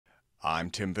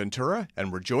I'm Tim Ventura,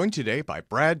 and we're joined today by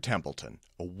Brad Templeton,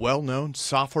 a well-known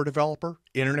software developer,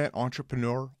 internet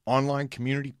entrepreneur, online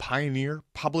community pioneer,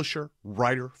 publisher,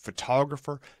 writer,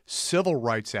 photographer, civil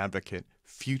rights advocate,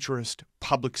 futurist,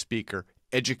 public speaker,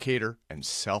 educator, and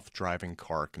self-driving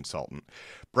car consultant.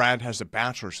 Brad has a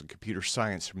bachelor's in computer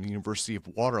science from the University of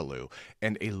Waterloo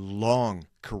and a long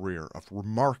career of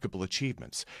remarkable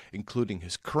achievements, including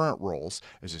his current roles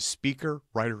as a speaker,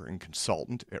 writer, and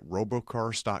consultant at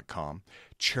robocars.com,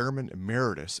 chairman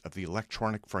emeritus of the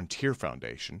Electronic Frontier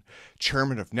Foundation,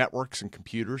 chairman of networks and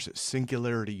computers at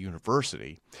Singularity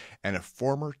University, and a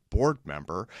former board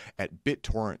member at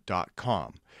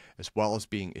BitTorrent.com, as well as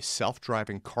being a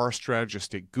self-driving car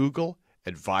strategist at Google,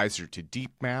 advisor to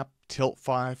DeepMap,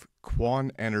 Tilt5,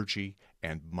 Quanenergy,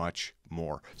 and much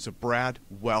more. So Brad,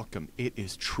 welcome. It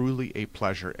is truly a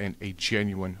pleasure and a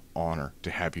genuine honor to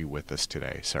have you with us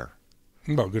today, sir.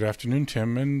 Well, good afternoon,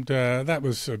 Tim. And that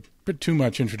was a bit too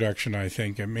much introduction, I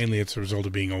think, and mainly it's a result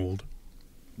of being old.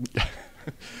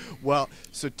 Well,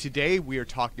 so today we are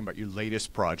talking about your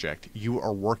latest project. You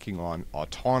are working on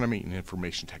autonomy and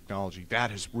information technology.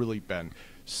 That has really been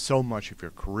so much of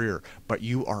your career, but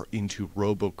you are into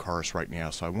robocars right now.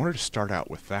 So I wanted to start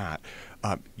out with that.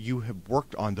 You have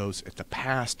worked on those at the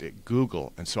past at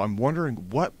Google, and so I'm wondering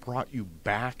what brought you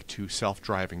back to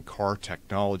self-driving car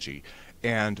technology,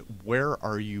 and where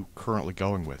are you currently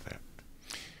going with it?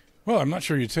 Well, I'm not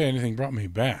sure you'd say anything brought me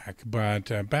back,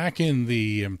 but back in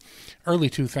the early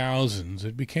 2000s,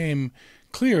 it became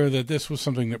clear that this was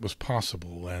something that was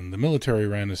possible, and the military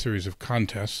ran a series of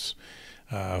contests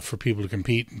for people to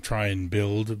compete and try and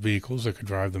build vehicles that could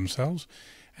drive themselves.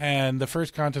 And the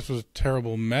first contest was a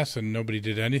terrible mess, and nobody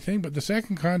did anything, but the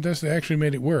second contest, they actually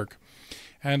made it work.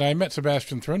 And I met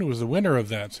Sebastian Thrun, who was the winner of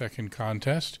that second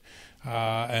contest,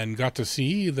 and got to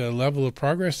see the level of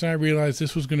progress, and I realized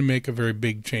this was going to make a very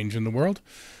big change in the world.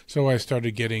 So I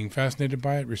started getting fascinated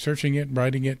by it, researching it,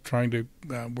 writing it, trying to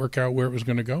work out where it was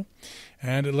going to go,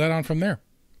 and it led on from there.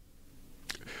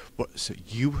 Well, so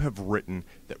you have written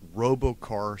that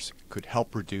robocars could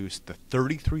help reduce the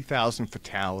 33,000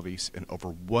 fatalities and over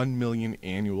 1 million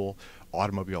annual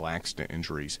automobile accident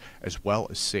injuries, as well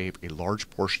as save a large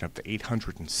portion of the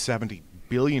 $870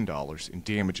 billion in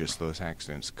damages those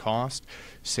accidents cost,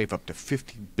 save up to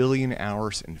 50 billion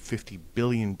hours and 50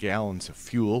 billion gallons of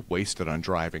fuel wasted on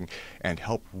driving, and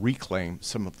help reclaim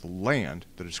some of the land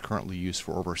that is currently used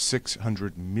for over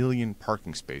 600 million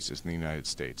parking spaces in the United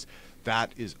States.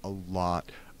 That is a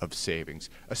lot of savings,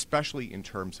 especially in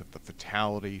terms of the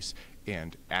fatalities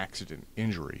and accident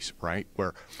injuries, right?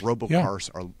 Where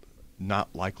robocars are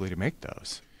not likely to make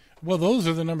those. Well, those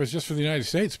are the numbers just for the United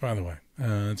States, by the way.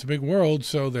 It's a big world,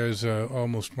 so there's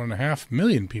almost 1.5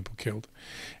 million people killed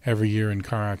every year in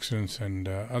car accidents and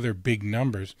other big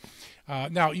numbers.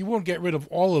 Now, you won't get rid of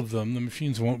all of them. The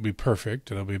machines won't be perfect.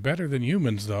 They'll be better than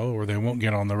humans, though, or they won't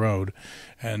get on the road.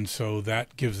 And so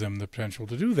that gives them the potential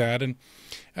to do that. And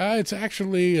it's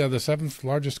actually the 7th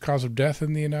largest cause of death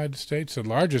in the United States, the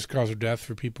largest cause of death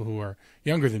for people who are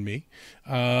younger than me.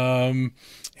 So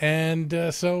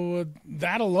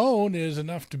that alone is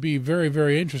enough to be very,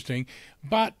 very interesting.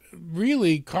 But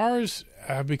really, cars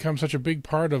have become such a big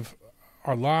part of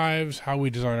our lives, how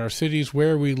we design our cities,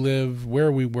 where we live,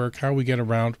 where we work, how we get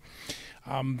around,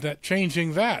 that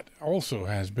changing that also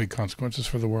has big consequences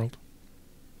for the world.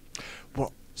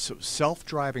 Well, so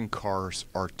self-driving cars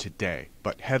are today,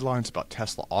 but headlines about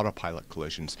Tesla autopilot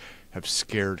collisions have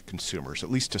scared consumers,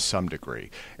 at least to some degree.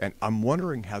 And I'm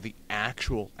wondering how the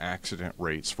actual accident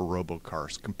rates for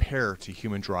robocars compare to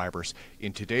human drivers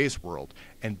in today's world.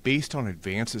 And based on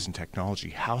advances in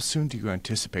technology, how soon do you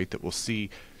anticipate that we'll see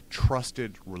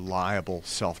trusted, reliable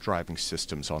self-driving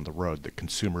systems on the road that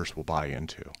consumers will buy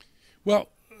into? Well,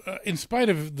 in spite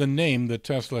of the name that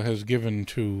Tesla has given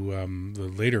to the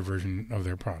later version of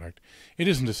their product, it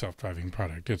isn't a self-driving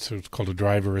product. It's called a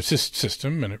driver assist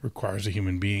system, and it requires a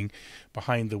human being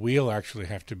behind the wheel actually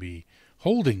have to be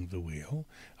holding the wheel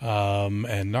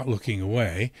and not looking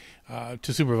away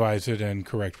to supervise it and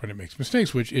correct when it makes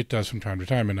mistakes, which it does from time to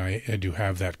time, and I do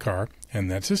have that car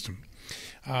and that system.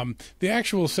 The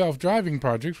actual self-driving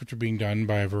projects, which are being done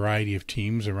by a variety of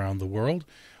teams around the world,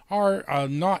 are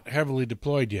not heavily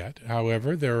deployed yet.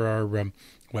 However, there are,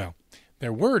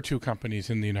 there were 2 companies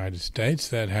in the United States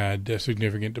that had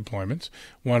significant deployments.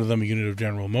 One of them, a unit of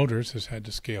General Motors, has had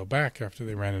to scale back after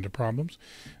they ran into problems.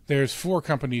 There's 4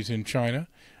 companies in China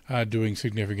doing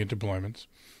significant deployments.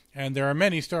 And there are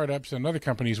many startups and other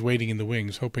companies waiting in the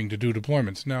wings hoping to do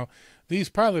deployments. Now, these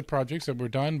pilot projects that were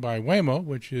done by Waymo,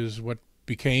 which is what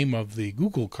became of the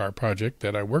Google car project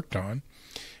that I worked on,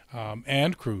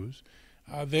 and Cruise,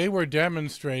 they were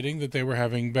demonstrating that they were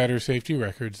having better safety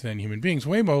records than human beings.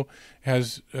 Waymo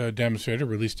has demonstrated,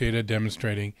 released data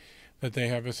demonstrating that they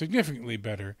have a significantly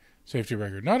better safety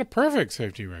record. Not a perfect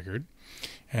safety record.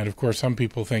 And, of course, some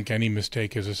people think any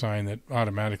mistake is a sign that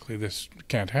automatically this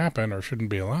can't happen or shouldn't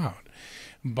be allowed.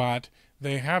 But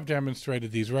they have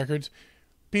demonstrated these records.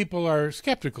 People are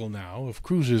skeptical now of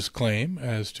Cruise's claim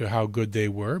as to how good they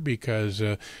were because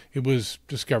it was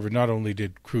discovered not only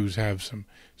did Cruise have some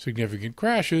significant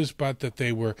crashes, but that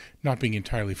they were not being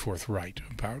entirely forthright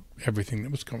about everything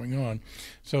that was going on.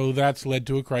 So that's led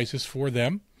to a crisis for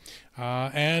them.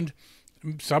 And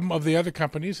some of the other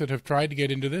companies that have tried to get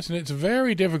into this, and it's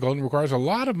very difficult and requires a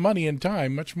lot of money and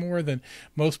time, much more than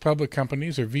most public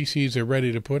companies or VCs are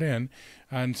ready to put in.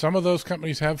 And some of those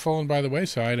companies have fallen by the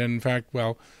wayside. And in fact,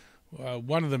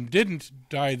 one of them didn't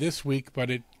die this week,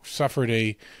 but it suffered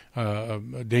a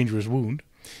dangerous wound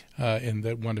in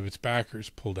that one of its backers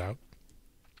pulled out.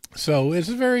 So it's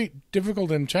very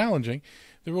difficult and challenging.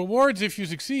 The rewards, if you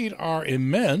succeed, are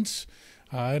immense.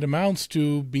 It amounts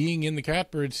to being in the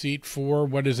catbird seat for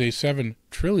what is a $7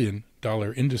 trillion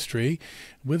industry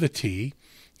with a T,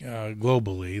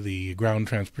 globally, the ground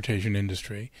transportation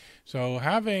industry. So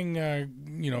having, an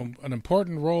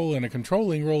important role and a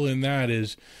controlling role in that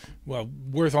is,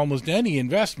 worth almost any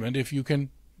investment if you can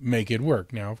make it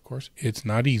work. Now, of course, it's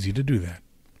not easy to do that.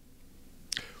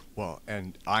 Well,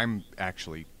 and I'm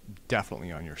actually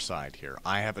definitely on your side here.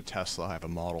 I have a Tesla. I have a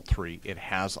Model 3. It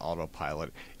has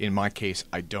autopilot. In my case,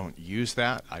 I don't use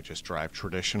that. I just drive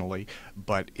traditionally.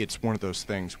 But it's one of those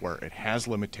things where it has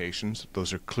limitations.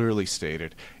 Those are clearly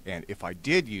stated. And if I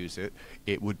did use it,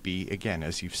 it would be, again,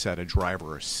 as you've said, a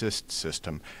driver assist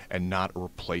system and not a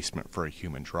replacement for a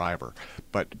human driver.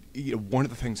 But one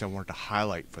of the things I wanted to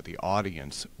highlight for the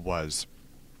audience was,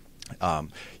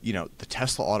 the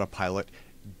Tesla autopilot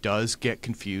does get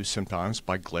confused sometimes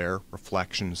by glare,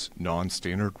 reflections,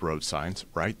 non-standard road signs,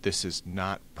 right? This is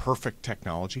not perfect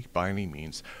technology by any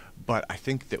means, but I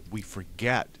think that we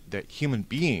forget that human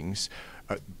beings,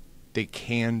 they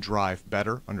can drive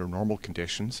better under normal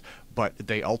conditions, but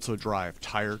they also drive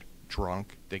tired,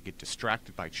 drunk, they get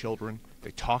distracted by children,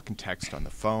 they talk and text on the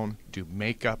phone, do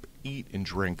makeup, eat and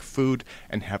drink food,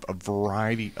 and have a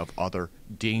variety of other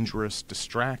dangerous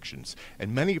distractions.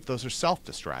 And many of those are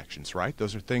self-distractions, right?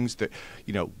 Those are things that,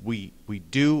 we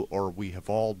do or we have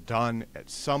all done at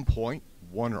some point,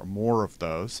 one or more of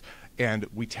those, and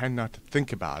we tend not to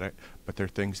think about it, but they're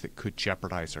things that could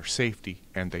jeopardize our safety,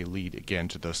 and they lead, again,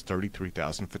 to those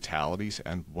 33,000 fatalities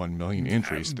and 1 million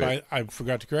injuries. I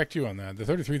forgot to correct you on that. The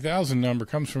 33,000 number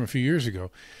comes from a few years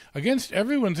ago. Against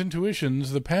everyone's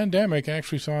intuitions, the pandemic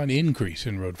actually saw an increase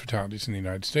in road fatalities in the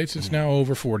United States. It's now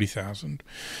over 40,000,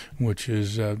 which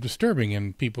is disturbing,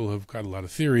 and people have got a lot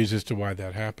of theories as to why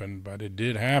that happened, but it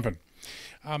did happen.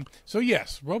 So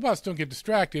yes, robots don't get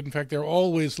distracted. In fact, they're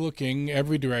always looking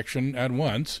every direction at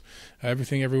once,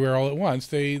 everything everywhere all at once.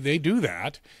 They do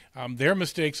that. Their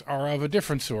mistakes are of a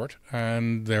different sort,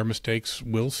 and their mistakes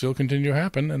will still continue to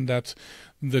happen, and that's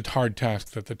the hard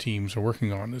task that the teams are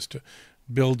working on, is to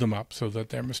build them up so that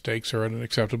their mistakes are at an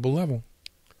acceptable level.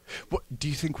 What, do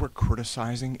you think we're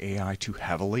criticizing AI too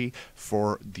heavily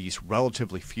for these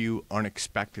relatively few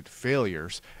unexpected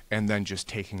failures and then just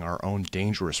taking our own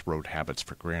dangerous road habits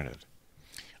for granted?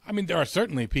 I mean, there are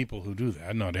certainly people who do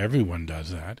that. Not everyone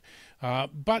does that.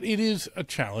 But it is a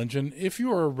challenge. And if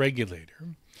you're a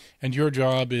regulator and your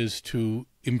job is to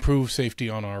improve safety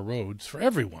on our roads for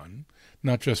everyone,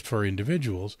 not just for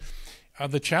individuals,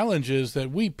 the challenge is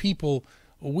that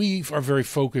we are very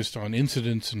focused on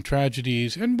incidents and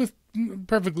tragedies, and with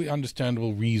perfectly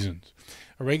understandable reasons.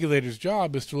 A regulator's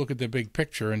job is to look at the big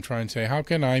picture and try and say, how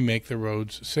can I make the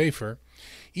roads safer?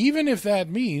 Even if that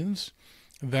means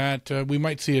that we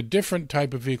might see a different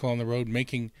type of vehicle on the road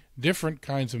making different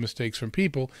kinds of mistakes from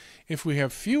people. If we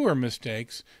have fewer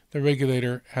mistakes, the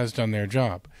regulator has done their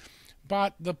job.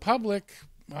 But the public,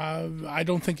 I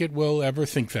don't think it will ever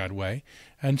think that way.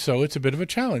 And so it's a bit of a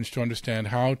challenge to understand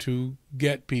how to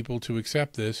get people to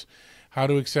accept this, how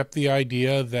to accept the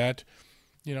idea that,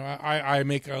 I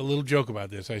make a little joke about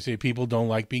this. I say people don't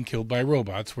like being killed by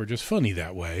robots. We're just funny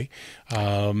that way.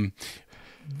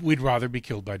 We'd rather be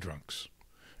killed by drunks.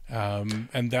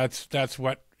 And that's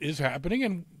what is happening.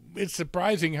 And it's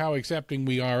surprising how accepting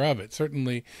we are of it.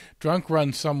 Certainly, drunk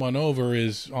runs someone over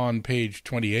is on page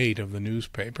 28 of the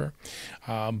newspaper,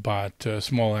 but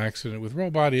small accident with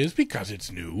robot is, because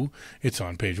it's new, it's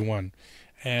on page 1.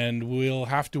 And we'll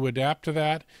have to adapt to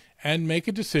that and make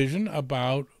a decision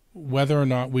about whether or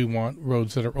not we want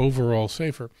roads that are overall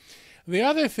safer. The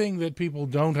other thing that people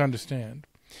don't understand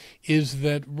is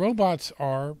that robots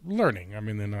are learning. I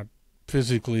mean, they're not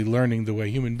physically learning the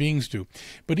way human beings do.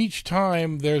 But each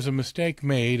time there's a mistake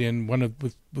made in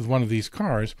with one of these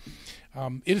cars,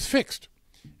 it is fixed.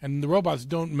 And the robots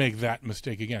don't make that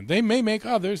mistake again. They may make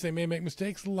others, they may make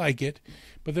mistakes like it,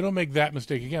 but they don't make that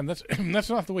mistake again. That's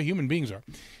not the way human beings are.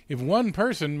 If one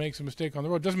person makes a mistake on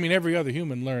the road, doesn't mean every other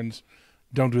human learns,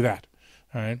 don't do that.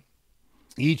 All right?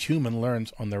 Each human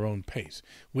learns on their own pace.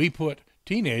 We put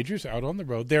teenagers out on the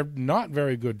road. They're not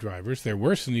very good drivers. They're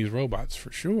worse than these robots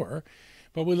for sure.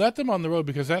 But we let them on the road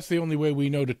because that's the only way we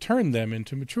know to turn them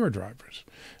into mature drivers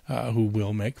who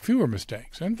will make fewer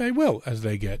mistakes. And they will as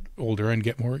they get older and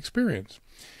get more experience.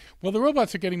 Well, the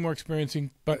robots are getting more experience,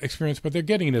 but they're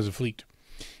getting it as a fleet.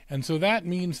 And so that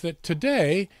means that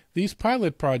today, these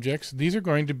pilot projects, these are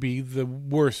going to be the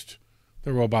worst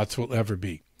the robots will ever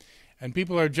be. And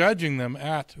people are judging them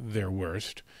at their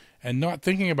worst and not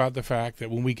thinking about the fact that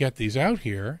when we get these out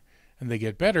here, and they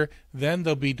get better, then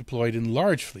they'll be deployed in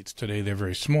large fleets. Today, they're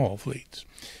very small fleets.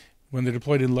 When they're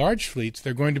deployed in large fleets,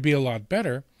 they're going to be a lot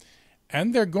better,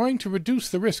 and they're going to reduce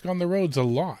the risk on the roads a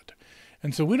lot.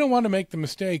 And so we don't want to make the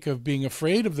mistake of being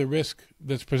afraid of the risk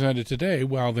that's presented today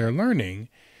while they're learning,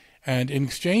 and in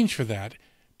exchange for that,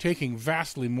 taking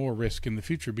vastly more risk in the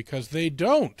future because they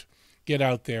don't get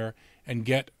out there and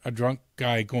get a drunk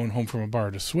guy going home from a bar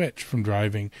to switch from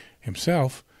driving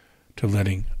himself to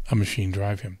letting a machine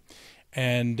drive him.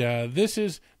 And this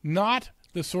is not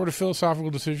the sort of philosophical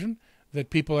decision that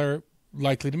people are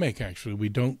likely to make, actually. We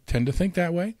don't tend to think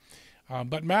that way.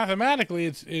 But mathematically,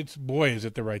 it's boy, is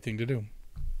it the right thing to do.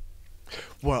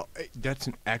 Well, that's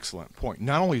an excellent point.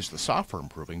 Not only is the software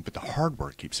improving, but the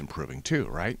hardware keeps improving too,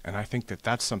 right? And I think that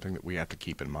that's something that we have to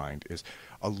keep in mind is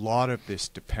a lot of this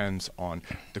depends on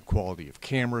the quality of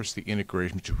cameras, the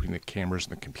integration between the cameras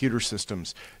and the computer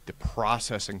systems, the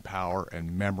processing power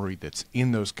and memory that's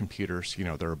in those computers,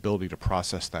 their ability to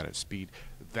process that at speed.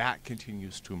 That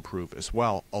continues to improve as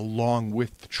well, along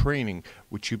with the training,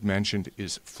 which you've mentioned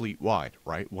is fleet-wide,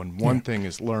 right? When one thing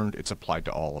is learned, it's applied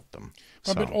to all of them.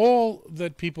 But all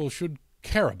that people should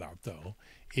care about, though,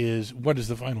 is what is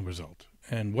the final result?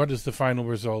 And what is the final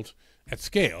result at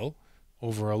scale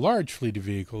over a large fleet of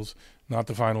vehicles, not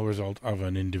the final result of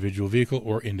an individual vehicle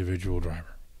or individual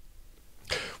driver?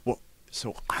 Well,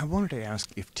 so I wanted to ask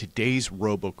if today's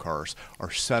robocars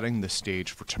are setting the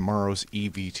stage for tomorrow's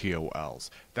eVTOLs.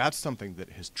 That's something that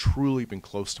has truly been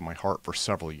close to my heart for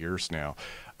several years now.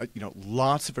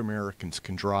 Lots of Americans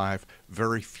can drive,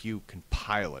 very few can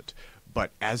pilot.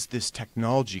 But as this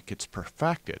technology gets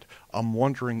perfected, I'm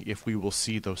wondering if we will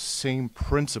see those same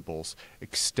principles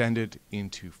extended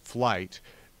into flight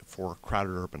for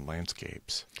crowded urban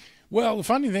landscapes. Well, the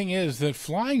funny thing is that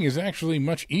flying is actually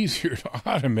much easier to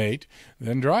automate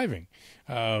than driving.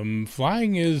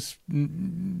 Flying is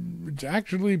it's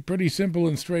actually pretty simple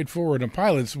and straightforward, and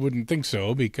pilots wouldn't think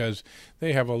so because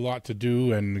they have a lot to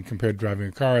do, and compared to driving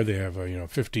a car, they have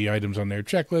 50 items on their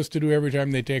checklist to do every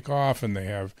time they take off, and they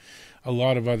have a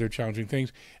lot of other challenging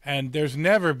things. And there's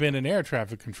never been an air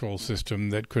traffic control system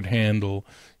that could handle,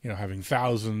 having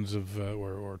thousands of,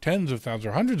 or tens of thousands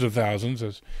or hundreds of thousands,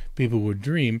 as people would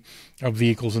dream, of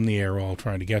vehicles in the air all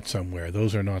trying to get somewhere.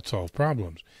 Those are not solved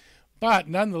problems. But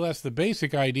nonetheless, the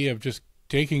basic idea of just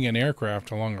taking an aircraft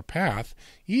along a path,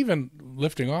 even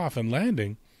lifting off and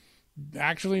landing,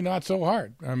 actually not so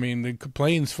hard. I mean, the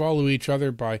planes follow each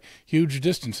other by huge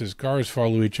distances. Cars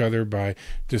follow each other by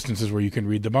distances where you can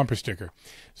read the bumper sticker.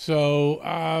 So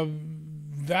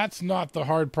that's not the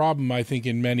hard problem, I think,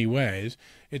 in many ways.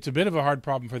 It's a bit of a hard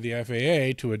problem for the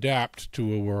FAA to adapt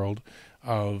to a world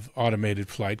of automated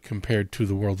flight compared to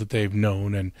the world that they've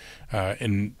known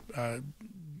and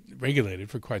regulated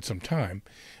for quite some time.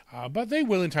 But they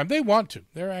will in time. They want to.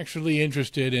 They're actually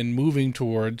interested in moving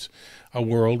towards a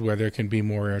world where there can be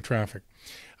more air traffic.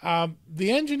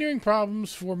 The engineering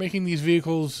problems for making these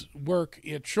vehicles work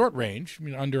at short range,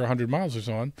 under 100 miles or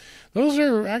so on, those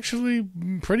are actually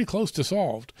pretty close to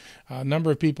solved. A number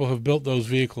of people have built those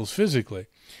vehicles physically.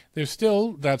 There's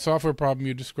still that software problem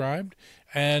you described,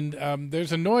 and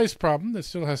there's a noise problem that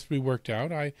still has to be worked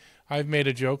out. I've made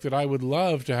a joke that I would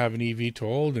love to have an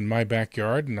eVTOL in my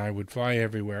backyard, and I would fly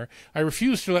everywhere. I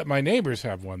refuse to let my neighbors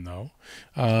have one, though.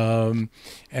 As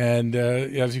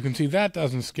you can see, that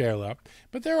doesn't scale up.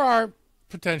 But there are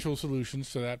potential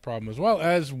solutions to that problem, as well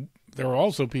as there are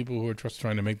also people who are just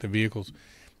trying to make the vehicles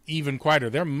even quieter.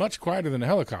 They're much quieter than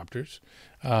helicopters,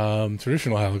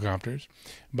 traditional helicopters,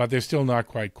 but they're still not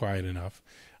quite quiet enough.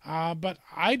 But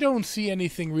I don't see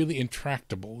anything really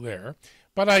intractable there.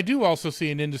 But I do also see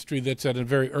an industry that's at a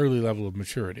very early level of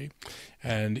maturity.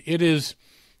 And it is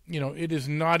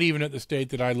not even at the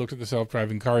state that I looked at the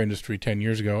self-driving car industry 10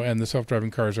 years ago, and the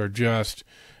self-driving cars are just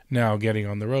now getting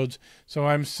on the roads. So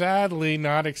I'm sadly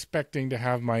not expecting to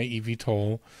have my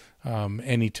eVTOL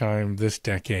anytime this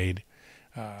decade.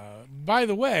 By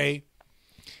the way,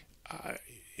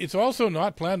 it's also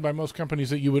not planned by most companies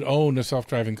that you would own a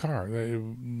self-driving car.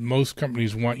 Most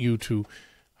companies want you to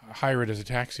hire it as a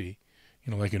taxi,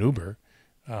 like an Uber,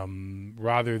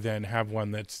 rather than have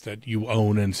one that you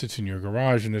own and sits in your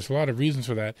garage. And there's a lot of reasons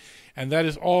for that. And that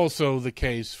is also the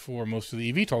case for most of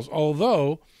the eVTOLs,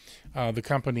 although the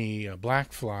company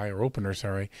Blackfly, or Opener,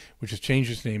 which has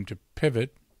changed its name to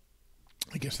Pivot,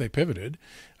 I guess they pivoted,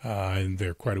 and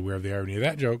they're quite aware of the irony of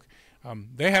that joke.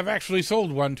 They have actually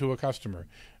sold one to a customer,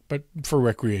 but for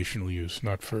recreational use,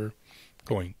 not for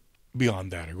going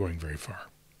beyond that or going very far.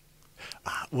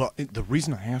 Well, the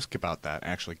reason I ask about that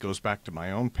actually goes back to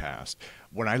my own past.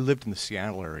 When I lived in the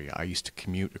Seattle area, I used to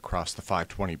commute across the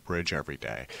 520 bridge every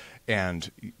day.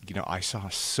 And, I saw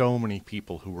so many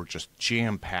people who were just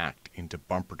jam-packed into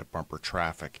bumper-to-bumper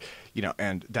traffic.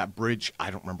 And that bridge,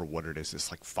 I don't remember what it is. It's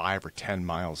like 5 or 10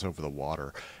 miles over the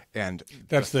water. And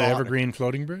that's the Evergreen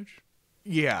Floating Bridge?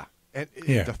 Yeah. And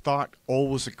the thought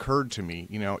always occurred to me,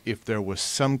 if there was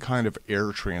some kind of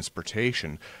air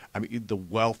transportation, I mean, the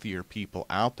wealthier people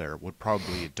out there would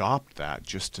probably adopt that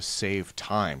just to save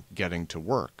time getting to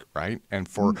work, right? And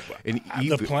for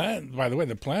the plan, by the way,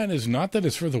 the plan is not that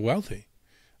it's for the wealthy.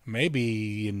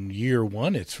 Maybe in year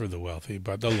one it's for the wealthy,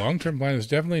 but the long-term plan is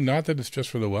definitely not that it's just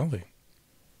for the wealthy.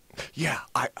 Yeah,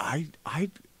 I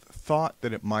thought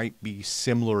that it might be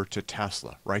similar to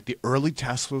Tesla, right? The early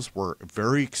Teslas were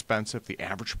very expensive. The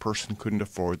average person couldn't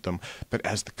afford them. But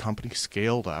as the company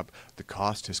scaled up, the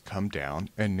cost has come down,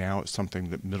 and now it's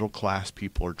something that middle-class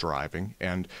people are driving,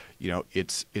 and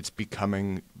it's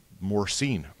becoming more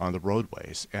seen on the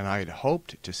roadways. And I had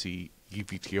hoped to see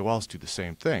eVTOLs do the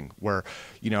same thing, where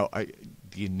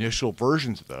the initial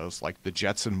versions of those, like the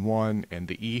Jetson 1 and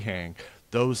the eHang,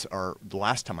 those are, the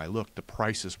last time I looked, the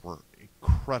prices were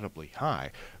incredibly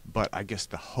high. But I guess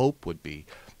the hope would be,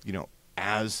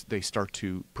 as they start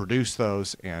to produce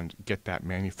those and get that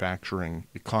manufacturing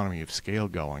economy of scale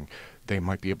going, they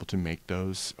might be able to make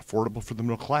those affordable for the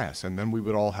middle class. And then we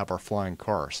would all have our flying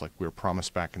cars like we were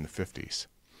promised back in the 50s.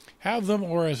 Have them,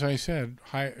 or as I said,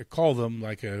 call them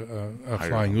like a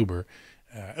flying Uber.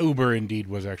 Uber, indeed,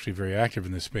 was actually very active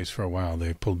in this space for a while.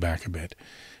 They pulled back a bit.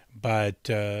 But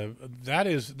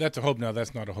that's a hope now.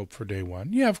 That's not a hope for day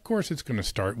one. Yeah, of course it's going to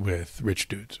start with rich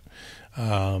dudes,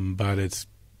 but it's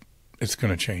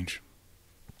going to change.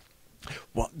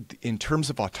 Well, in terms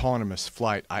of autonomous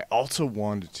flight, I also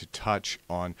wanted to touch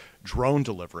on drone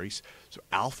deliveries. So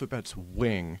Alphabet's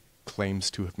Wing claims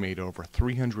to have made over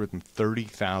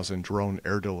 330,000 drone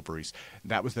air deliveries.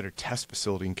 That was at a test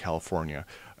facility in California.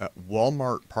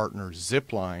 Walmart partner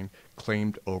Zipline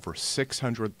claimed over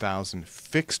 600,000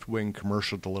 fixed-wing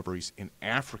commercial deliveries in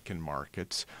African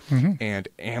markets. Mm-hmm. And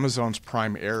Amazon's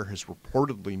Prime Air has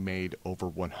reportedly made over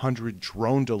 100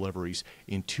 drone deliveries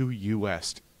in 2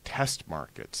 U.S. test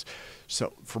markets.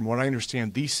 So from what I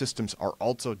understand, these systems are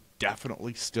also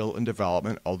definitely still in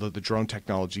development, although the drone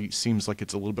technology seems like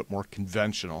it's a little bit more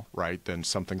conventional, right, than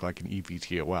something like an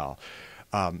eVTOL.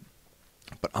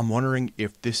 But I'm wondering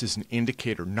if this is an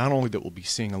indicator not only that we'll be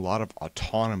seeing a lot of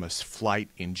autonomous flight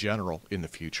in general in the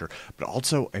future, but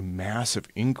also a massive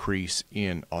increase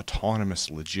in autonomous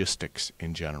logistics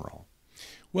in general.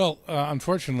 Well,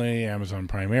 unfortunately, Amazon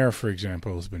Prime Air, for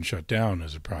example, has been shut down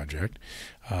as a project,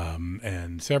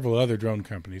 and several other drone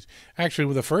companies.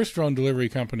 Actually, the first drone delivery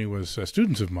company was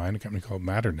students of mine, a company called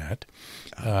Matternet,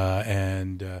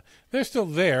 and they're still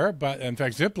there, but in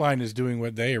fact, Zipline is doing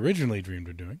what they originally dreamed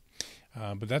of doing.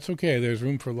 But that's okay. There's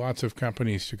room for lots of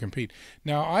companies to compete.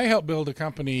 Now, I helped build a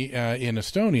company in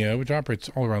Estonia, which operates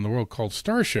all around the world, called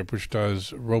Starship, which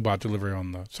does robot delivery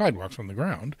on the sidewalks, on the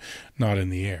ground, not in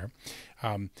the air.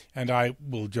 And I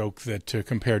will joke that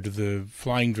compared to the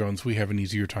flying drones, we have an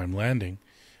easier time landing.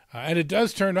 And it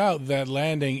does turn out that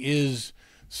landing is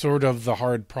sort of the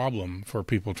hard problem for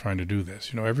people trying to do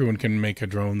this. Everyone can make a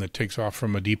drone that takes off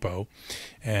from a depot,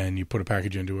 and you put a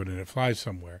package into it and it flies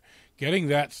somewhere. Getting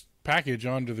that package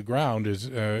onto the ground is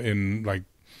in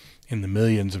the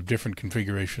millions of different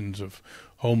configurations of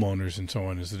homeowners and so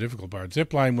on is the difficult part.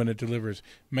 Zipline, when it delivers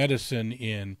medicine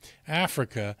in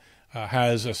Africa,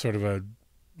 has a sort of a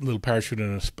little parachute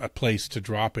and a place to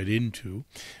drop it into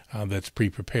that's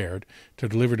pre-prepared. To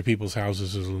deliver to people's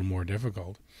houses is a little more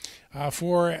difficult.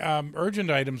 For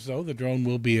urgent items, though, the drone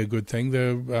will be a good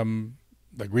thing.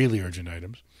 Like really urgent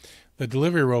items. The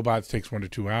delivery robots takes 1 to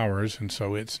 2 hours, and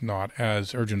so it's not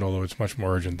as urgent, although it's much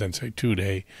more urgent than, say,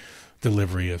 2-day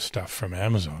delivery of stuff from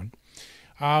Amazon.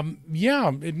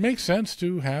 Yeah, it makes sense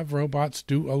to have robots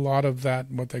do a lot of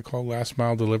that, what they call last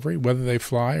mile delivery, whether they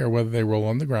fly or whether they roll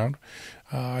on the ground.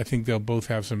 I think they'll both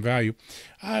have some value.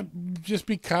 Just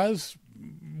because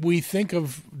we think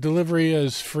of delivery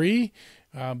as free,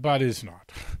 but it's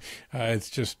not. It's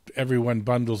just everyone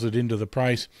bundles it into the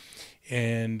price.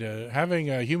 And having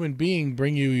a human being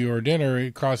bring you your dinner,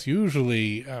 it costs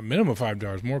usually a minimum of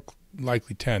 $5, more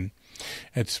likely 10.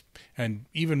 And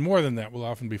even more than that will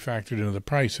often be factored into the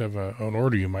price of an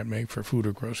order you might make for food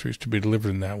or groceries to be delivered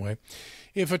in that way.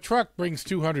 If a truck brings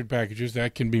 200 packages,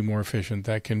 that can be more efficient.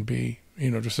 That can be,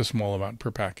 just a small amount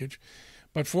per package.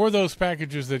 But for those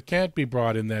packages that can't be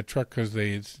brought in that truck because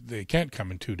they can't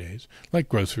come in 2 days, like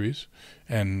groceries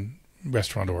and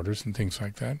restaurant orders and things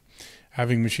like that,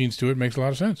 having machines do it makes a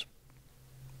lot of sense.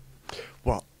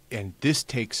 Well, and this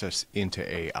takes us into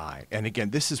AI. And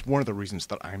again, this is one of the reasons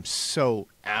that I'm so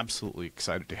absolutely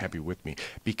excited to have you with me,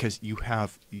 because you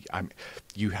have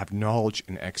knowledge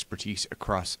and expertise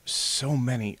across so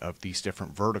many of these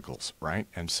different verticals, right?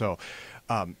 And so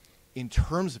in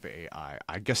terms of AI,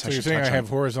 I guess I should touch on... So you're saying I have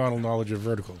horizontal knowledge of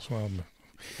verticals. Well,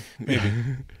 maybe.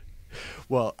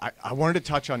 Well, I wanted to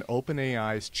touch on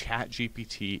OpenAI's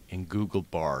ChatGPT and Google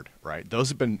Bard, right? Those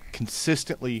have been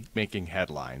consistently making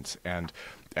headlines. And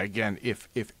again, if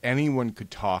anyone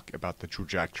could talk about the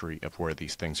trajectory of where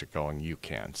these things are going, you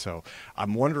can. So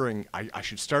I'm wondering, I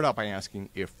should start out by asking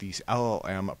if these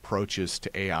LLM approaches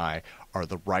to AI are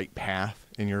the right path,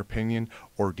 in your opinion,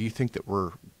 or do you think that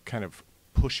we're kind of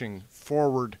pushing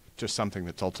forward to something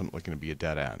that's ultimately going to be a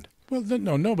dead end? Well,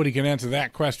 no, nobody can answer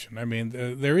that question. I mean,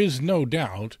 there is no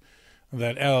doubt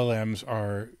that LLMs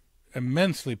are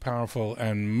immensely powerful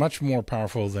and much more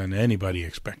powerful than anybody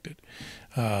expected.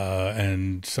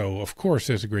 And so, of course,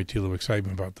 there's a great deal of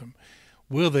excitement about them.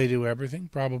 Will they do everything?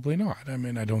 Probably not. I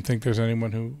mean, I don't think there's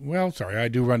anyone who, I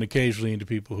do run occasionally into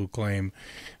people who claim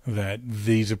that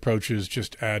these approaches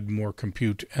just add more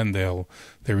compute and there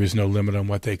is no limit on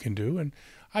what they can do. And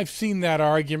I've seen that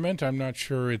argument. I'm not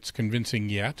sure it's convincing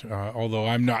yet, although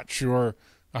I'm not 100%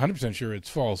 sure it's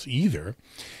false either.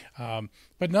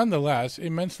 But nonetheless,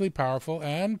 immensely powerful,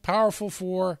 and powerful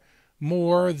for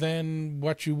more than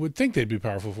what you would think they'd be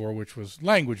powerful for, which was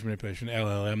language manipulation,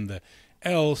 LLM. The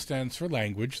L stands for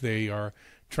language. They are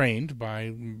trained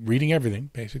by reading everything,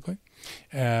 basically,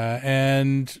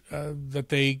 and that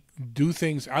they do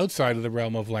things outside of the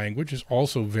realm of language is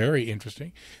also very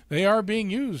interesting. They are being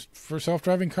used for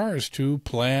self-driving cars to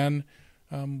plan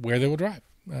where they will drive.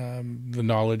 The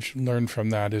knowledge learned from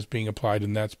that is being applied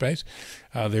in that space.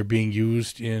 They're being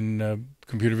used in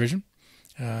computer vision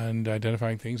and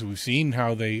identifying things. We've seen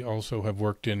how they also have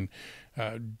worked in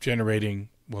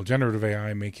generative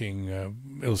AI making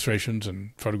illustrations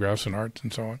and photographs and art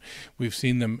and so on. We've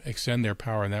seen them extend their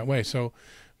power in that way. So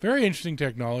very interesting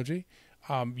technology.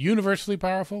 Universally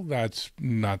powerful, that's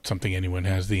not something anyone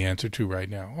has the answer to right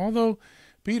now. Although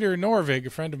Peter Norvig, a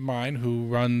friend of mine who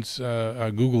runs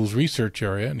Google's research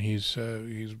area, and he's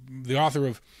the author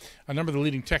of a number of the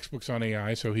leading textbooks on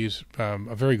AI, so he's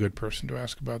a very good person to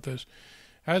ask about this,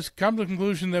 has come to the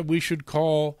conclusion that we should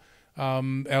call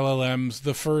LLMs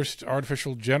the first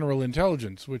artificial general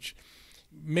intelligence, which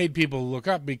made people look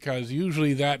up because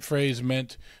usually that phrase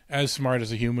meant as smart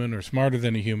as a human or smarter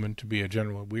than a human to be a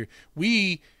general.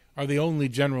 We are the only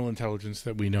general intelligence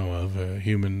that we know of,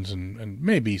 humans and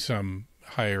maybe some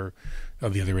higher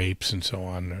of the other apes and so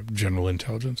on, general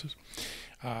intelligences.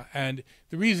 And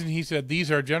the reason he said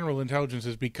these are general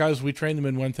intelligences is because we train them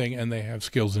in one thing and they have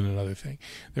skills in another thing.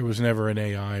 There was never an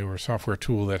AI or a software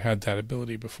tool that had that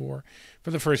ability before.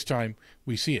 For the first time,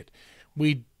 we see it.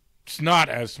 It's not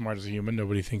as smart as a human.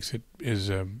 Nobody thinks it is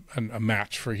a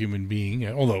match for a human being,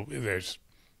 although there's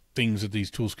things that these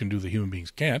tools can do that human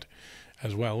beings can't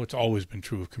as well. It's always been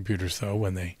true of computers, though.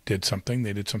 When they did something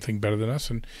better than us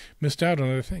and missed out on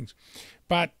other things.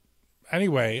 But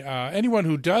anyway, anyone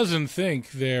who doesn't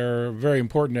think they're very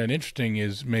important and interesting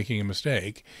is making a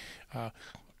mistake.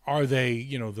 Are they,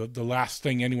 the last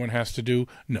thing anyone has to do?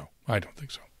 No, I don't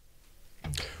think so.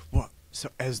 Well, so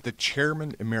as the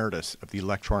chairman emeritus of the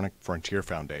Electronic Frontier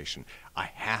Foundation, I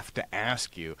have to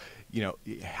ask you,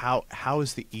 how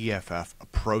is the EFF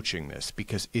approaching this?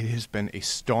 Because it has been a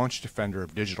staunch defender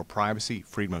of digital privacy,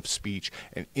 freedom of speech,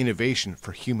 and innovation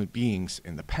for human beings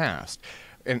in the past.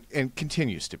 And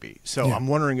continues to be. So yeah. I'm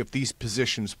wondering if these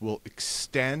positions will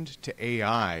extend to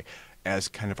AI as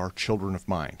kind of our children of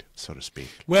mind, so to speak.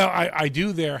 Well, I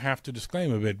do have to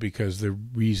disclaim a bit, because the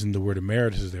reason the word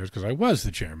emeritus is there is because I was the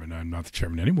chairman. I'm not the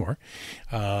chairman anymore.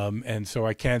 And so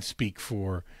I can't speak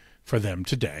for for them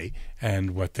today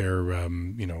and what they're,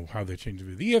 how they change the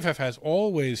view. The EFF has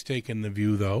always taken the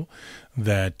view, though,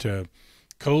 that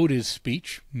code is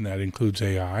speech, and that includes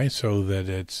AI, so that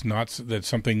it's not that's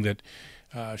something that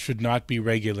should not be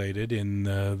regulated in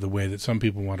the way that some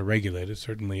people want to regulate it,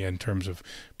 certainly in terms of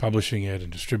publishing it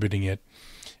and distributing it.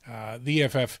 The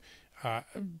EFF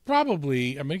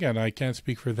probably, again, I can't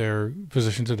speak for their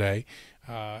position today,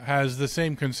 has the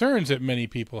same concerns that many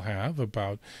people have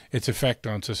about its effect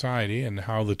on society and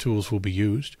how the tools will be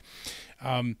used.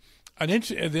 An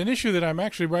issue that I'm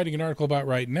actually writing an article about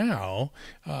right now,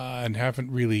 and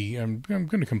haven't really, I'm going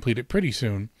to complete it pretty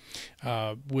soon,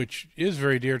 which is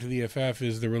very dear to the EFF,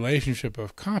 is the relationship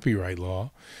of copyright law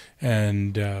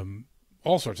and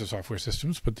all sorts of software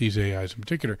systems, but these AIs in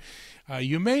particular.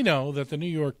 You may know that the New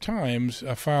York Times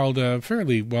filed a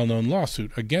fairly well-known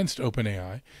lawsuit against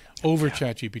OpenAI over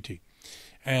ChatGPT.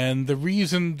 And the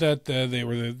reason that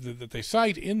that they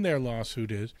cite in their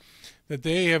lawsuit is that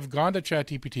they have gone to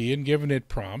ChatGPT and given it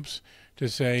prompts to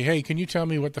say, hey, can you tell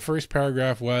me what the first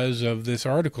paragraph was of this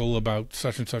article about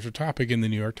such and such a topic in the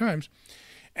New York Times?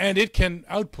 And it can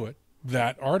output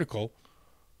that article,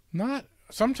 not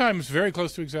sometimes very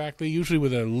close to exactly, usually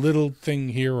with a little thing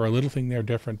here or a little thing there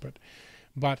different,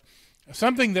 but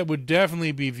something that would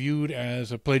definitely be viewed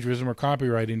as a plagiarism or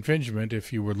copyright infringement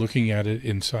if you were looking at it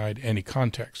inside any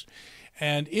context.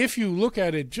 And if you look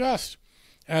at it just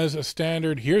as a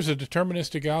standard, here's a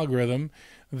deterministic algorithm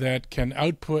that can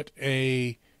output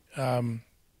a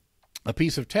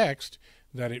piece of text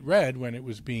that it read when it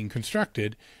was being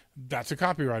constructed, that's a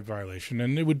copyright violation.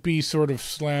 And it would be sort of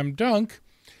slam dunk,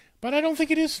 but I don't think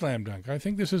it is slam dunk. I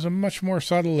think this is a much more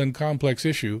subtle and complex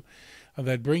issue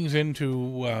that brings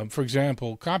into, for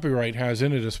example, copyright has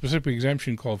in it a specific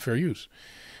exemption called fair use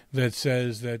that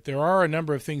says that there are a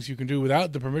number of things you can do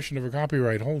without the permission of a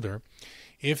copyright holder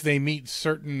if they meet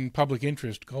certain public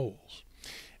interest goals.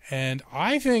 And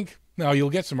I think, now you'll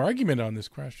get some argument on this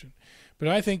question, but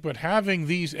I think having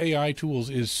these AI tools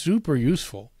is super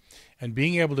useful, and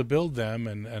being able to build them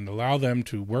and allow them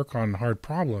to work on hard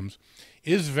problems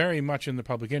is very much in the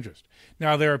public interest.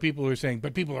 Now, there are people who are saying,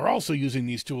 but people are also using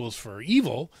these tools for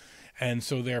evil, and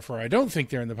so therefore I don't think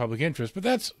they're in the public interest, but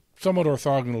that's somewhat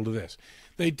orthogonal to this.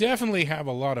 They definitely have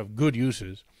a lot of good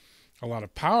uses, a lot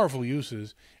of powerful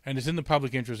uses, and it's in the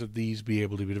public interest that these be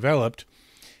able to be developed.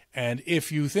 And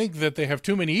if you think that they have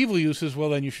too many evil uses, well,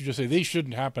 then you should just say they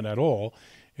shouldn't happen at all.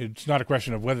 It's not a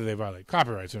question of whether they violate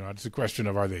copyrights or not. It's a question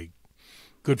of are they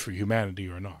good for humanity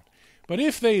or not. But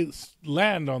if they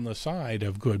land on the side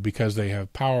of good because they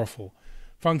have powerful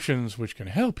functions which can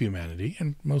help humanity,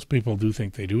 and most people do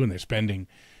think they do, and they're spending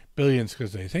billions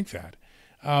because they think that,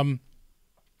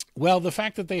 well, the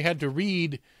fact that they had to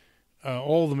read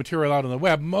all the material out on the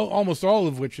web, almost all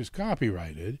of which is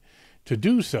copyrighted, to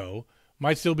do so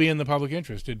might still be in the public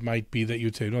interest. It might be that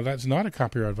you'd say, no, that's not a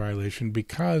copyright violation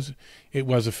because it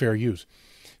was a fair use.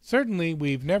 Certainly,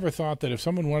 we've never thought that if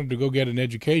someone wanted to go get an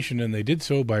education and they did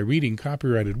so by reading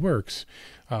copyrighted works,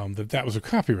 that was a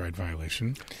copyright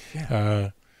violation.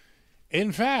 Yeah.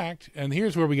 In fact, and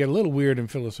here's where we get a little weird and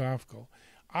philosophical,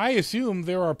 I assume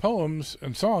there are poems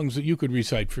and songs that you could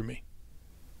recite for me.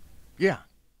 Yeah.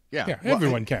 Yeah,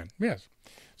 everyone can, yes.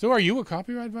 So are you a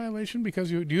copyright violation because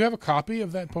do you have a copy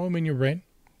of that poem in your brain?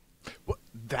 Well,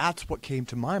 that's what came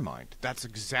to my mind. That's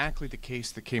exactly the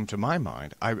case that came to my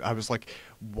mind. I was like,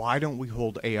 why don't we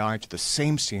hold AI to the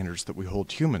same standards that we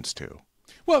hold humans to?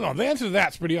 Well, no, the answer to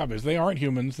that's pretty obvious. They aren't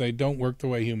humans. They don't work the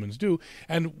way humans do.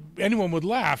 And anyone would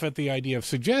laugh at the idea of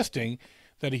suggesting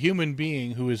that a human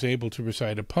being who is able to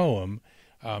recite a poem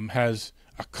has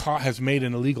made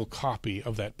an illegal copy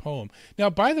of that poem. Now,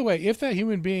 by the way, if that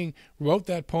human being wrote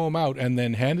that poem out and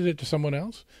then handed it to someone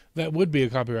else, that would be a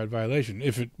copyright violation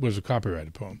if it was a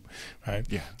copyrighted poem, right?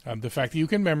 Yeah. The fact that you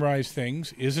can memorize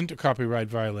things isn't a copyright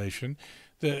violation.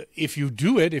 If you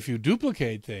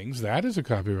duplicate things, that is a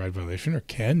copyright violation, or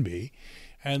can be.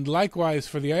 And likewise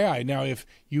for the AI. Now, if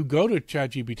you go to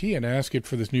ChatGPT and ask it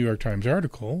for this New York Times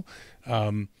article,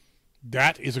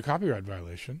 that is a copyright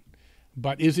violation.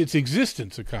 But is its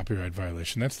existence a copyright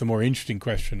violation? That's the more interesting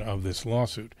question of this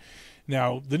lawsuit.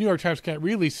 Now, the New York Times can't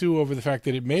really sue over the fact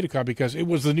that it made a copy because it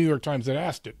was the New York Times that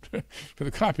asked it for the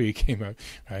copy. It came out,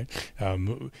 right?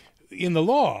 In the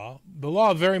law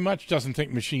very much doesn't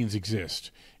think machines exist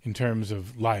in terms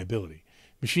of liability.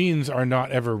 Machines are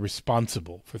not ever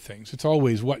responsible for things. It's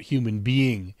always what human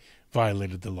being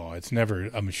violated the law. It's never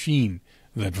a machine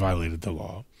that violated the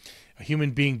law. A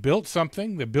human being built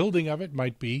something. The building of it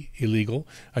might be illegal.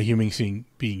 A human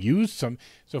being used some.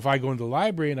 So if I go into the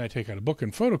library and I take out a book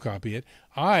and photocopy it,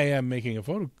 I am making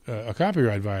a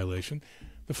copyright violation.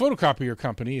 The photocopier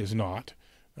company is not,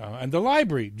 and the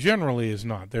library generally is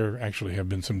not. There actually have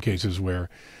been some cases where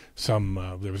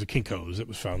there was a Kinko's that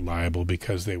was found liable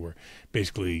because they were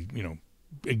basically,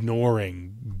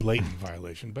 ignoring blatant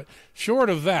violation. But short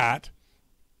of that,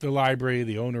 the library,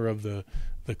 the owner of the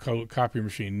copy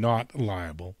machine, not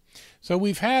liable. So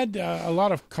we've had a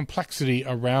lot of complexity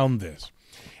around this.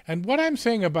 And what I'm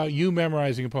saying about you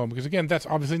memorizing a poem, because again, that's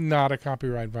obviously not a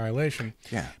copyright violation.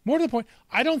 Yeah. More to the point,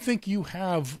 I don't think you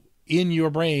have in your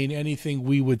brain anything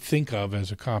we would think of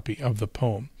as a copy of the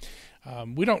poem.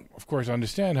 We don't, of course,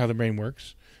 understand how the brain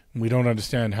works. We don't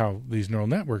understand how these neural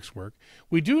networks work.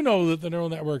 We do know that the neural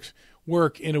networks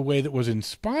work in a way that was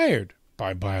inspired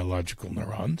by biological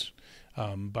neurons,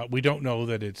 but we don't know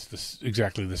that it's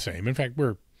exactly the same. In fact,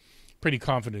 we're pretty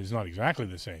confident it's not exactly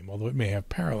the same, although it may have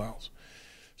parallels.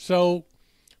 So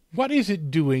what is it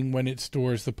doing when it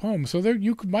stores the poem? So there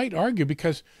you might argue,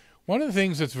 because one of the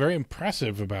things that's very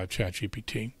impressive about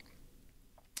ChatGPT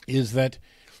is that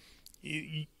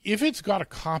if it's got a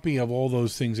copy of all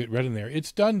those things it read in there,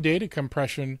 it's done data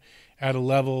compression at a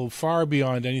level far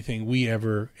beyond anything we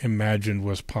ever imagined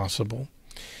was possible.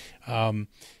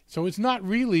 So it's not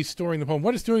really storing the poem.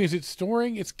 What it's doing is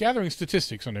it's gathering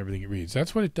statistics on everything it reads.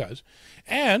 That's what it does.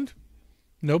 And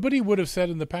nobody would have said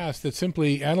in the past that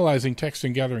simply analyzing text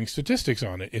and gathering statistics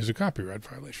on it is a copyright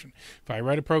violation. If I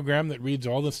write a program that reads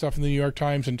all the stuff in the New York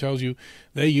Times and tells you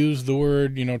they used the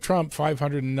word, Trump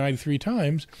 593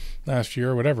 times last year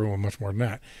or whatever, well, much more than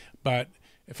that. But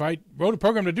if I wrote a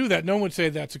program to do that, no one would say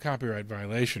that's a copyright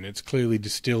violation. It's clearly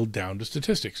distilled down to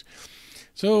statistics.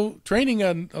 So training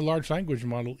a large language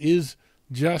model is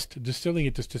just distilling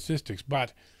it to statistics,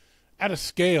 but at a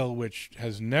scale which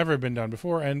has never been done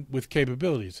before and with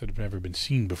capabilities that have never been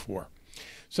seen before.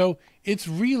 So it's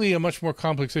really a much more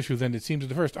complex issue than it seems at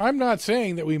the first. I'm not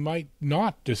saying that we might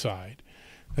not decide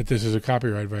that this is a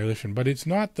copyright violation, but it's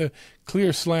not the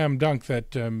clear slam dunk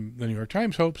that the New York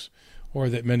Times hopes, or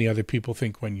that many other people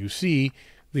think when you see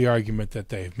the argument that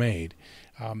they've made.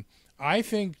 I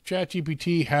think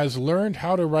ChatGPT has learned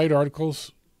how to write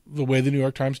articles the way the New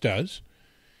York Times does.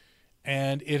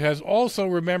 And it has also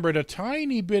remembered a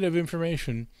tiny bit of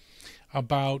information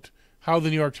about how the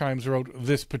New York Times wrote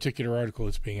this particular article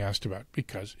it's being asked about,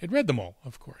 because it read them all,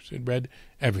 of course. It read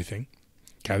everything,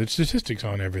 gathered statistics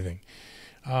on everything.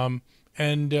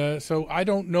 So I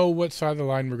don't know what side of the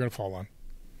line we're going to fall on.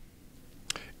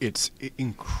 It's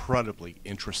incredibly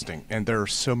interesting, and there are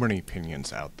so many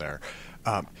opinions out there.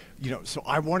 So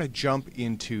I want to jump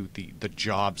into the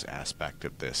jobs aspect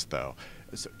of this, though.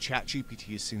 So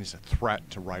ChatGPT is seen as a threat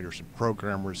to writers and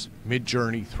programmers.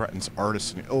 Midjourney threatens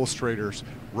artists and illustrators.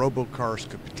 Robocars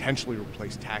could potentially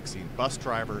replace taxi and bus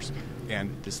drivers,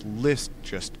 and this list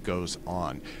just goes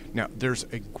on. Now, there's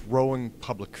a growing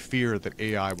public fear that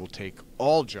AI will take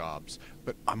all jobs,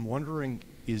 but I'm wondering,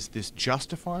 is this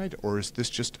justified, or is this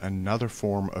just another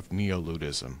form of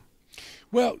neoludism?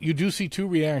 Well, you do see two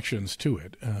reactions to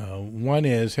it. One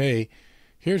is, hey,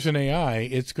 here's an AI,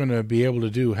 it's going to be able to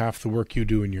do half the work you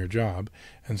do in your job.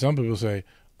 And some people say,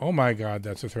 oh my God,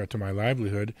 that's a threat to my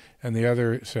livelihood. And the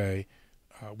other say,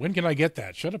 when can I get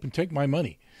that? Shut up and take my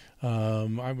money.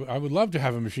 I would love to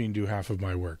have a machine do half of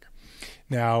my work.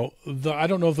 Now, I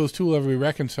don't know if those two will ever be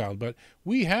reconciled, but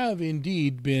we have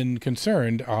indeed been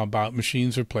concerned about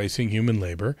machines replacing human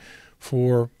labor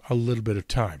for a little bit of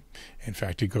time. In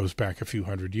fact, it goes back a few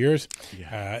hundred years.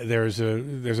 Yeah. There's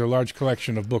a large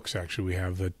collection of books, actually, we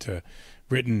have that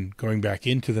written going back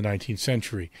into the 19th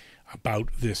century about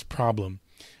this problem.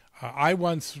 I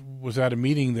once was at a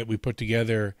meeting that we put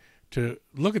together to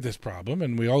look at this problem,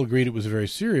 and we all agreed it was a very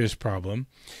serious problem.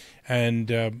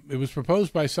 And it was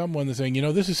proposed by someone that's saying,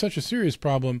 this is such a serious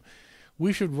problem,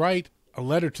 we should write a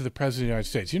letter to the President of the United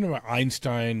States. You know about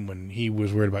Einstein, when he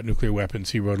was worried about nuclear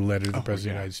weapons, he wrote a letter to the President of the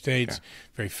United States. Yeah.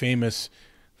 Very famous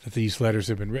that these letters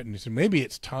have been written. He said, maybe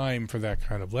it's time for that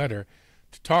kind of letter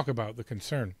to talk about the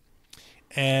concern.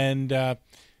 And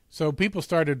so people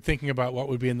started thinking about what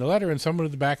would be in the letter, and someone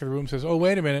at the back of the room says, oh,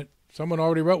 wait a minute, someone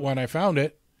already wrote one, I found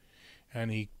it.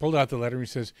 And he pulled out the letter and he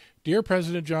says, Dear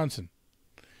President Johnson,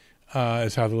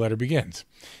 is how the letter begins.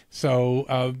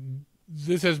 So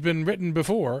this has been written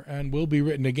before and will be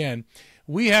written again.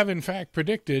 We have, in fact,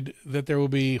 predicted that there will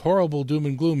be horrible doom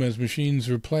and gloom as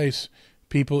machines replace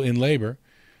people in labor.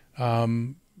 I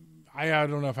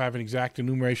don't know if I have an exact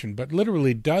enumeration, but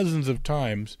literally dozens of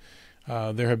times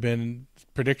there have been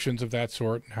predictions of that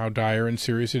sort, how dire and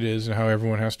serious it is and how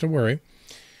everyone has to worry.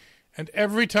 And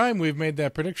every time we've made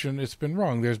that prediction, it's been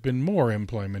wrong. There's been more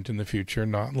employment in the future,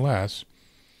 not less.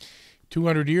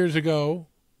 200 years ago,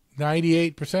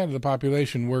 98% of the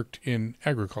population worked in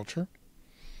agriculture.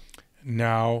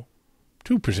 Now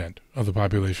 2% of the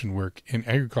population work in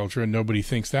agriculture, and nobody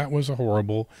thinks that was a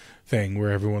horrible thing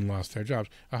where everyone lost their jobs.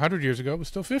 100 years ago, it was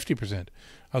still 50%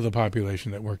 of the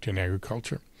population that worked in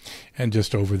agriculture. And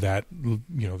just over that,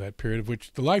 that period of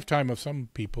which the lifetime of some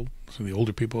people, so the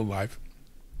older people alive,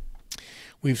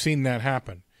 we've seen that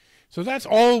happen. So that's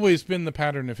always been the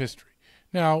pattern of history.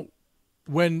 Now,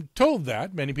 when told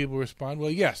that, many people respond, well,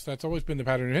 yes, that's always been the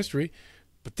pattern of history,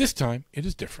 but this time it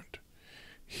is different.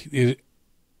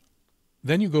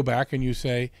 Then you go back and you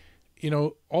say,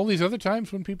 all these other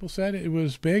times when people said it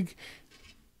was big,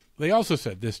 they also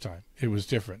said this time it was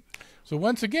different. So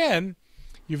once again,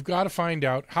 you've got to find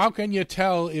out, how can you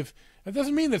tell if, that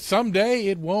doesn't mean that someday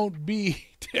it won't be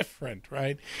different,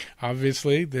 right?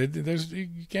 Obviously,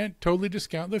 you can't totally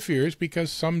discount the fears,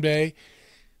 because someday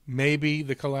maybe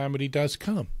the calamity does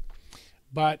come.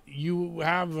 But you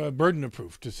have a burden of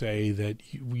proof to say that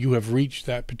you have reached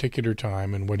that particular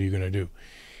time, and what are you going to do?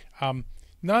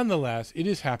 Nonetheless, it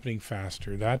is happening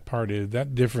faster.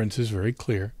 That difference is very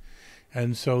clear.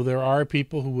 And so there are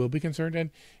people who will be concerned. And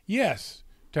yes,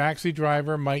 taxi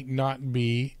driver might not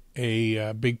be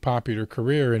a big popular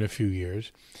career in a few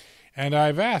years. And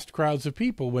I've asked crowds of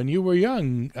people, when you were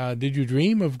young, did you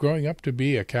dream of growing up to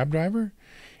be a cab driver?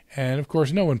 And of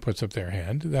course, no one puts up their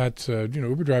hand. That's,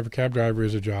 Uber driver, cab driver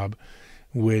is a job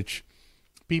which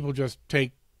people just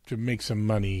take to make some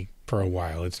money for a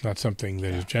while. It's not something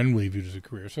that is generally viewed as a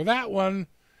career. So that one,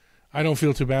 I don't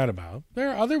feel too bad about. There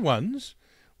are other ones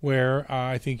where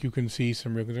I think you can see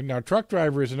some real concern. Now, truck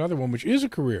driver is another one, which is a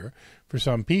career for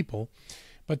some people,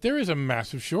 but there is a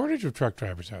massive shortage of truck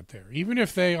drivers out there. Even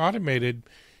if they automated,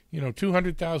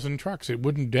 200,000 trucks, it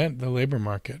wouldn't dent the labor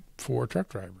market for truck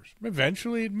drivers.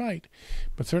 Eventually it might,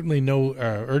 but certainly no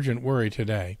urgent worry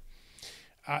today.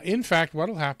 In fact, what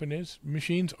will happen is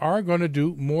machines are going to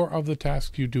do more of the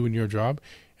tasks you do in your job,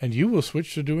 and you will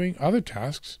switch to doing other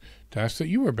tasks that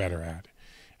you are better at.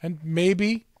 And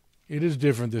maybe it is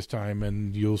different this time,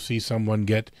 and you'll see someone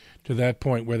get to that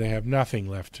point where they have nothing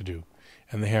left to do,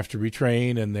 and they have to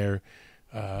retrain, and they're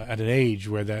at an age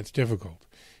where that's difficult.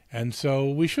 And so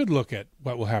we should look at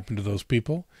what will happen to those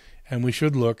people, and we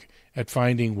should look at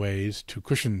finding ways to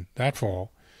cushion that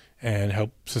fall and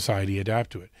help society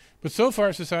adapt to it. But so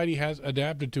far, society has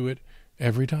adapted to it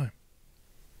every time.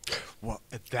 Well,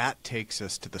 that takes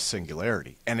us to the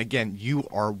singularity. And again, you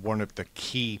are one of the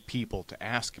key people to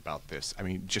ask about this. I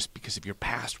mean, just because of your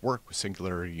past work with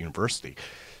Singularity University.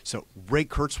 So Ray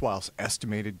Kurzweil's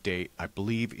estimated date, I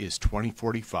believe, is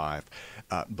 2045.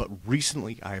 But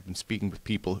recently, I have been speaking with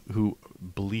people who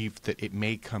believe that it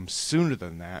may come sooner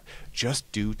than that,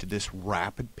 just due to this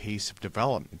rapid pace of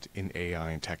development in AI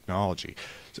and technology.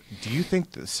 So do you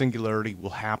think the singularity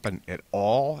will happen at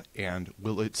all, and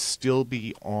will it still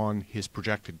be on his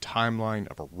projected timeline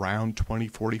of around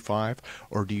 2045,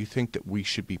 or do you think that we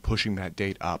should be pushing that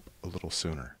date up a little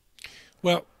sooner?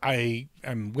 Well, I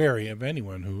am wary of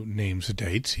anyone who names the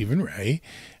dates, even Ray.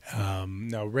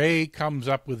 Now, Ray comes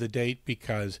up with a date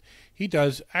because he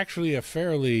does actually a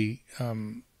fairly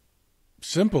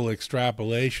simple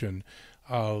extrapolation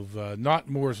of not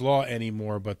Moore's Law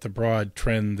anymore, but the broad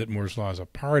trend that Moore's Law is a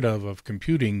part of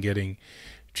computing getting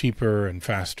cheaper and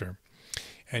faster.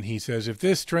 And he says if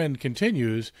this trend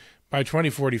continues, by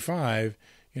 2045,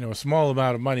 a small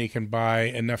amount of money can buy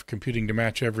enough computing to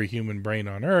match every human brain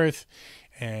on Earth,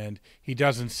 and he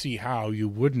doesn't see how you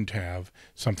wouldn't have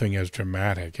something as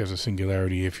dramatic as a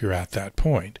singularity if you're at that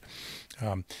point.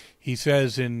 He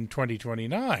says in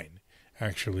 2029,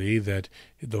 actually, that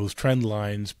those trend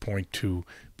lines point to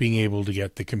being able to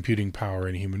get the computing power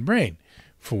in a human brain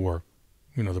for,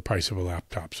 the price of a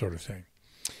laptop sort of thing.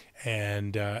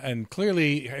 And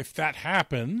clearly, if that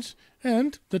happens,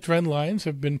 and the trend lines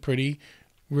have been pretty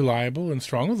reliable and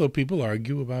strong, although people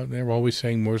argue about, they're always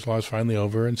saying Moore's Law is finally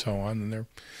over and so on, and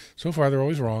so far they're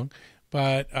always wrong,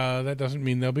 but that doesn't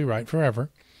mean they'll be right forever,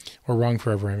 or wrong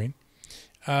forever, I mean.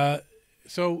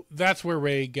 So that's where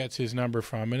Ray gets his number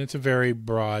from, and it's a very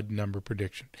broad number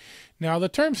prediction. Now, the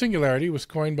term singularity was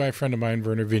coined by a friend of mine,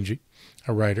 Werner Vinge,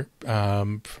 a writer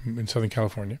in Southern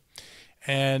California,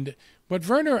 and what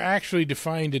Werner actually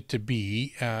defined it to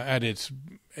be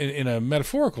in a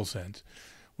metaphorical sense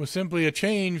was simply a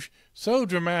change so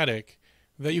dramatic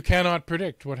that you cannot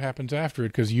predict what happens after it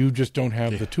because you just don't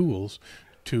have the tools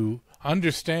to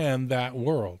understand that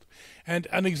world. And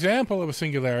an example of a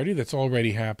singularity that's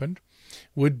already happened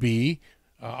would be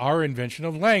our invention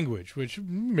of language, which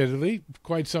admittedly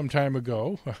quite some time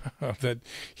ago that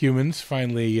humans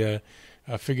finally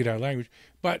figured out language.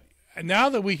 But now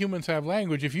that we humans have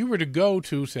language, if you were to go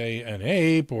to, say, an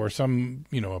ape or some,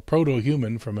 a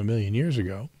proto-human from 1 million years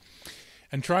ago,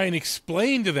 and try and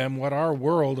explain to them what our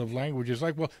world of language is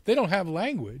like. Well, they don't have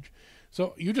language,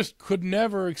 so you just could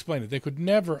never explain it. They could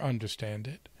never understand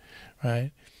it,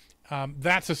 right?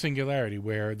 That's a singularity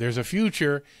where there's a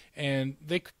future and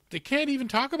they can't even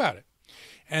talk about it.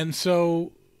 And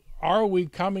so are we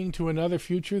coming to another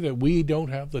future that we don't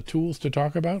have the tools to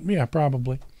talk about? Yeah,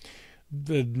 probably.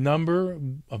 The number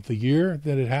of the year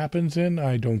that it happens in,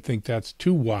 I don't think that's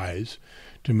too wise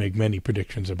to make many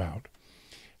predictions about.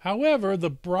 However, the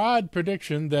broad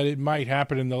prediction that it might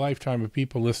happen in the lifetime of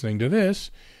people listening to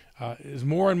this is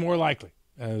more and more likely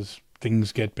as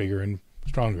things get bigger and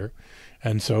stronger.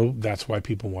 And so that's why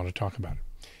people want to talk about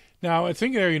it. Now, at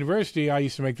Singularity University, I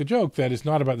used to make the joke that it's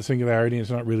not about the singularity and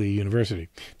it's not really a university.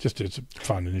 Just it's a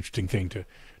fun and interesting thing to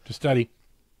study.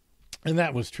 And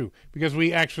that was true because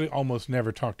we actually almost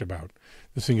never talked about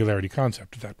the singularity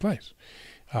concept at that place.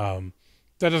 That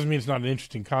doesn't mean it's not an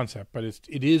interesting concept, but it's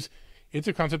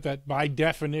a concept that by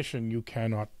definition you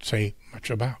cannot say much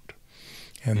about.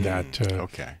 And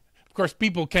okay. Of course,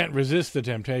 people can't resist the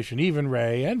temptation. Even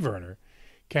Ray and Werner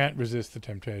can't resist the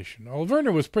temptation. Well,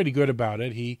 Werner was pretty good about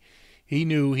it. He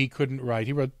knew he couldn't write.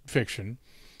 He wrote fiction,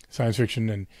 science fiction,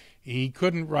 and he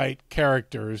couldn't write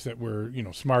characters that were,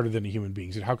 smarter than a human being.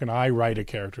 He said, how can I write a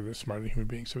character that's smarter than a human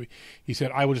being? So he said,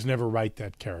 I will just never write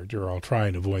that character, or I'll try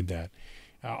and avoid that.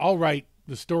 I'll write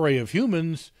the story of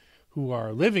humans who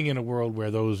are living in a world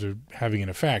where those are having an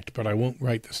effect, but I won't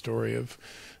write the story of,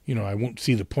 I won't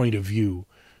see the point of view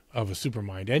of a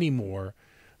supermind any more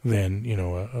than,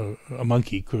 a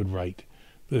monkey could write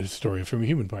the story from a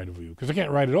human point of view. Because they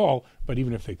can't write it all, but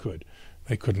even if they could,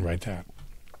 they couldn't write that.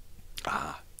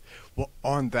 Well,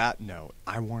 on that note,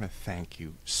 I want to thank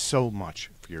you so much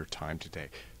for your time today.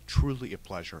 Truly a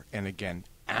pleasure. And again,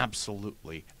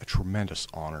 absolutely a tremendous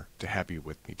honor to have you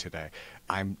with me today.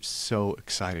 I'm so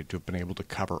excited to have been able to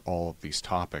cover all of these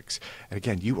topics. And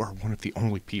again, you are one of the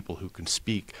only people who can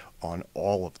speak on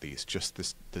all of these. Just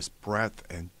this breadth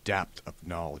and depth of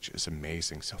knowledge is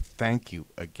amazing. So thank you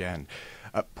again.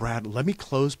 Brad, let me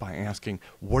close by asking,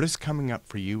 what is coming up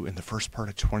for you in the first part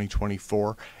of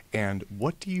 2024? And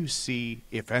what do you see,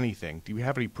 if anything? Do you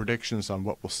have any predictions on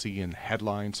what we'll see in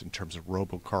headlines in terms of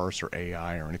robocars or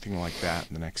AI or anything like that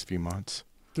in the next few months?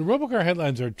 The robocar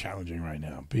headlines are challenging right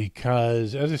now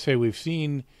because, as I say, we've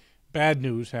seen bad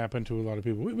news happen to a lot of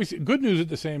people. We see good news at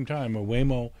the same time.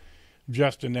 Waymo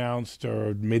just announced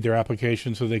or made their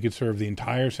application so they could serve the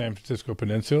entire San Francisco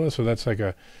Peninsula. So that's like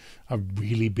a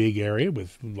really big area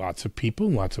with lots of people,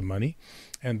 lots of money.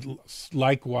 And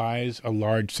likewise, a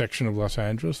large section of Los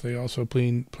Angeles, they also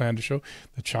plan to show.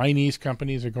 The Chinese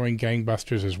companies are going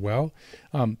gangbusters as well.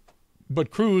 But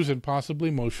Cruise and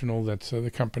possibly Motional, that's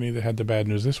the company that had the bad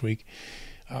news this week,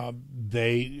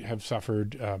 they have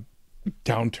suffered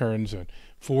downturns, and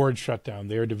Ford shut down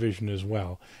their division as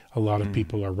well. A lot of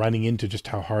people are running into just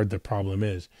how hard the problem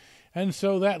is. And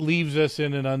so that leaves us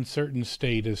in an uncertain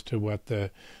state as to what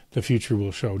the future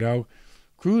will show. Now,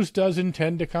 Cruise does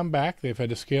intend to come back. They've had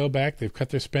to scale back. They've cut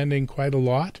their spending quite a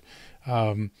lot.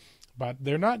 But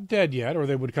they're not dead yet, or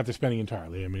they would cut their spending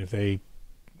entirely. I mean, if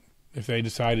they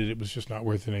decided it was just not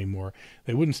worth it anymore,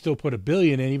 they wouldn't still put $1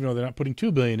 billion in, even though they're not putting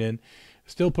 $2 billion in.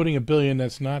 Still putting $1 billion,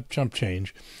 that's not chump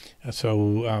change.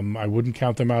 So I wouldn't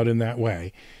count them out in that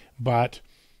way. But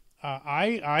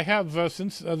I have,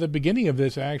 since the beginning of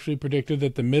this, I actually predicted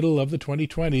that the middle of the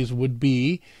 2020s would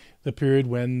be the period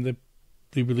when the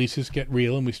releases get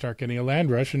real and we start getting a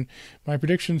land rush. And my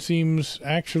prediction seems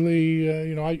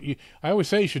actually, I always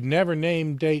say you should never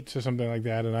name dates or something like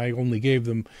that, and I only gave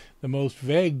them the most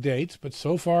vague dates, but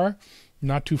so far,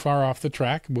 not too far off the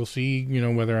track. We'll see,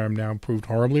 whether I'm now proved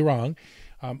horribly wrong.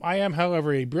 I am,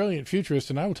 however, a brilliant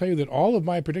futurist, and I will tell you that all of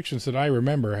my predictions that I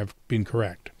remember have been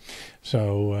correct.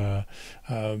 So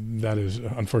that is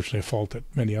unfortunately a fault that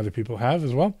many other people have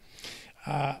as well.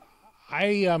 I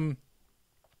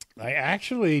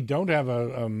actually don't have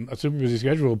a super busy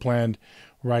schedule planned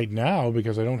right now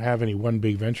because I don't have any one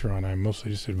big venture on. I'm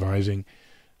mostly just advising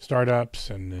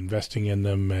startups and investing in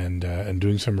them and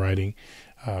doing some writing,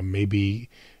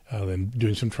 maybe then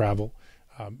doing some travel.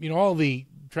 All the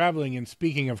traveling and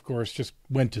speaking, of course, just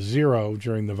went to zero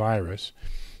during the virus,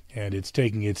 and it's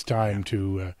taking its time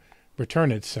to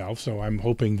return itself, so I'm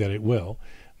hoping that it will.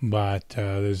 But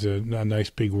there's a nice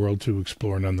big world to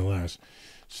explore nonetheless.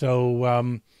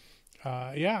 So,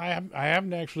 I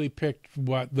haven't actually picked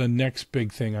what the next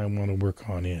big thing I want to work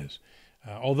on is,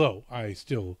 although I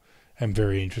still am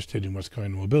very interested in what's going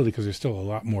on in mobility because there's still a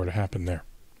lot more to happen there.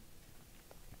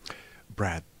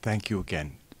 Brad, thank you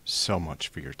again so much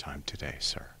for your time today,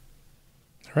 sir.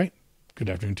 All right. Good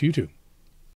afternoon to you too.